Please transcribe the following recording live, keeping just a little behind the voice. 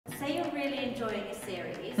really enjoying a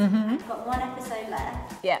series. I've got one episode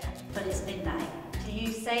left. Yeah. But it's midnight. Do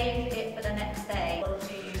you save it for the next day, or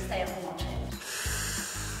do you stay up and watch it?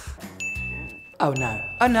 Oh no.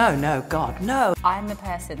 Oh no, God, no. I'm the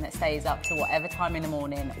person that stays up to whatever time in the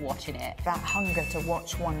morning watching it. That hunger to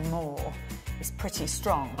watch one more is pretty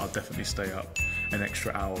strong. I'll definitely stay up an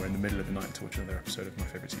extra hour in the middle of the night to watch another episode of my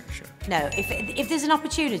favourite TV show. No, if there's an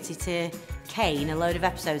opportunity to cane a load of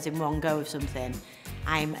episodes in one go of something,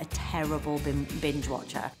 I'm a terrible binge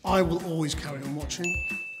watcher. I will always carry on watching,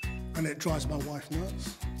 and it drives my wife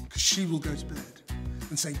nuts, because she will go to bed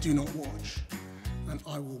and say, do not watch, and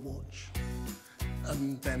I will watch,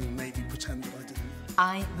 and then maybe pretend that I didn't.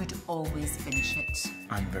 I would always finish it.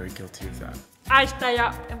 I'm very guilty of that. I stay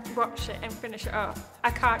up and watch it and finish it off. I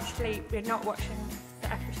can't sleep with not watching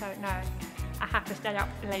the episode, no. I have to stay up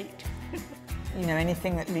late. You know,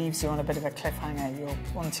 anything that leaves you on a bit of a cliffhanger, you're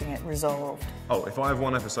wanting it resolved. Oh, if I have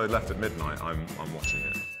one episode left at midnight, I'm watching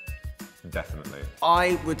it. Definitely.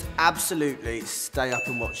 I would absolutely stay up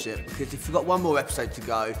and watch it, because if you've got one more episode to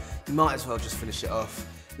go, you might as well just finish it off.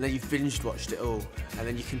 And then you've binge watched it all, and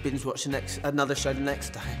then you can binge watch another show the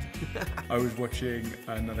next day. I was watching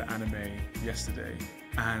another anime yesterday,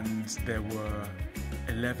 and there were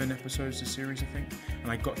 11 episodes of the series, I think, and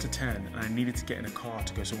I got to 10, and I needed to get in a car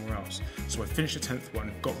to go somewhere else. So I finished the 10th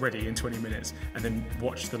one, got ready in 20 minutes, and then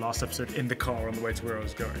watched the last episode in the car on the way to where I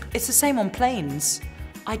was going. It's the same on planes.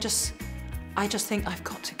 I just think I've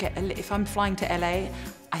got to get, if I'm flying to LA,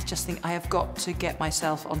 I just think I have got to get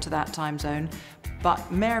myself onto that time zone.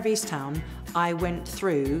 But Mayor of Easttown, I went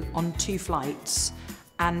through on 2 flights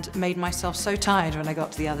and made myself so tired when I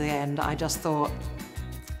got to the other end. I just thought,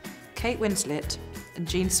 Kate Winslet and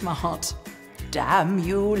Jean Smart, damn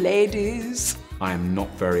you ladies. I am not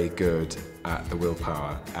very good at the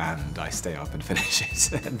willpower, and I stay up and finish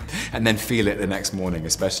it and then feel it the next morning,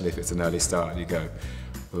 especially if it's an early start and you go,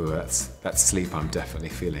 oh, that's sleep I'm definitely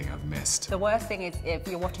feeling I've missed. The worst thing is if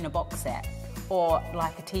you're watching a box set, or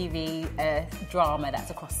like a TV drama that's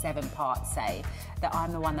across 7 parts, say, that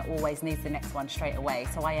I'm the one that always needs the next one straight away.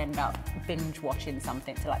 So I end up binge watching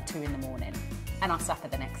something till like 2 in the morning. And I suffer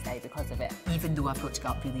the next day because of it. Even though I've got to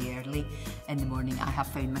get up really early in the morning, I have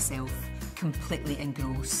found myself completely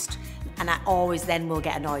engrossed. And I always then will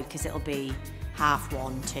get annoyed because it'll be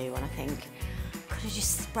 1:30, 2, and I think, could I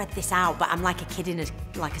just spread this out? But I'm like a kid in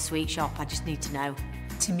a sweet shop, I just need to know.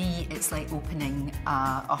 To me, it's like opening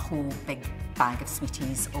a whole big bag of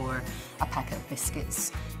sweeties or a packet of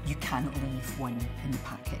biscuits. You cannot leave one in the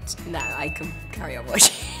packet. No, I can carry on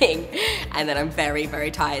watching, and then I'm very,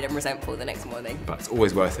 very tired and resentful the next morning. But it's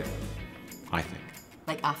always worth it, I think.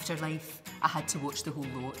 Like Afterlife, I had to watch the whole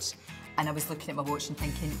lot, and I was looking at my watch and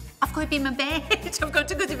thinking, I've got to be in my bed, I've got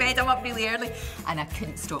to go to bed, I'm up really early. And I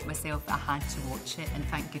couldn't stop myself, I had to watch it, and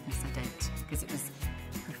thank goodness I did, because it was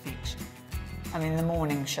perfection. I mean, the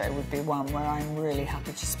morning show would be one where I'm really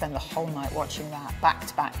happy to spend the whole night watching that, back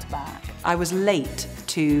to back to back. I was late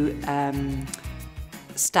to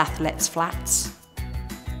Stathlet's Flats.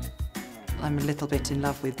 I'm a little bit in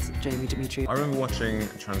love with Jamie Dimitri. I remember watching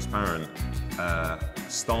Transparent,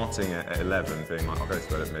 starting at 11, being like, I'll go to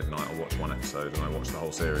bed at midnight, I'll watch one episode, and I watched the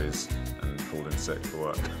whole series and called in sick for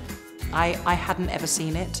work. I hadn't ever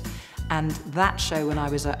seen it, and that show when I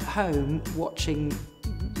was at home watching,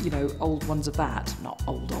 you know, old ones of that, not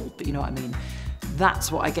old, but you know what I mean,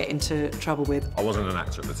 that's what I get into trouble with. I wasn't an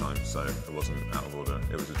actor at the time, so it wasn't out of order.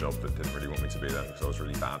 It was a job that didn't really want me to be there because I was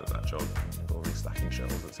really bad at that job, probably stacking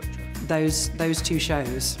shelves, etc. Those 2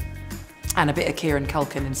 shows, and a bit of Kieran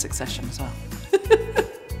Culkin in Succession as well.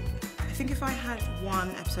 I think if I had one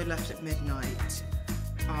episode left at midnight,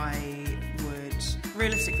 I would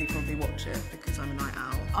realistically probably watch it because I'm a night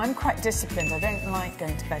owl. I'm quite disciplined. I don't like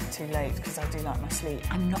going to bed too late because I do like my sleep.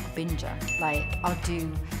 I'm not a binger. Like, I'll do,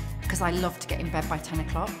 because I love to get in bed by 10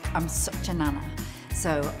 o'clock. I'm such a nana.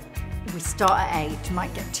 So we start at 8,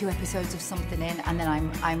 might get 2 episodes of something in, and then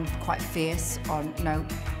I'm quite fierce on, no,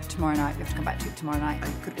 tomorrow night, we have to come back to it tomorrow night. I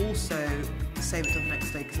could also save it till the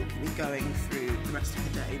next day because it'll keep me going through the rest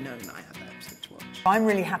of the day knowing that I have that episode to watch. I'm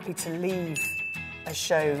really happy to leave a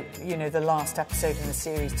show, you know, the last episode in the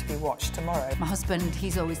series to be watched tomorrow. My husband,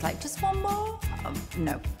 he's always like, just one more?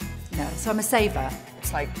 No, so I'm a saver.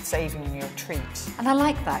 It's like saving your treat. And I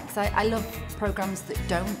like that, because I love programmes that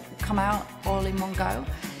don't come out all in one go,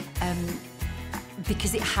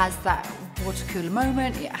 because it has that water cooler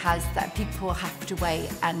moment, it has that people have to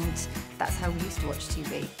wait, and that's how we used to watch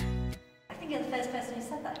TV. I think you're the first person who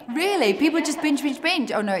said that. Really? People just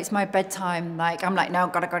binge. Oh no, it's my bedtime. Like, I'm like, no,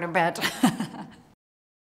 gotta go to bed.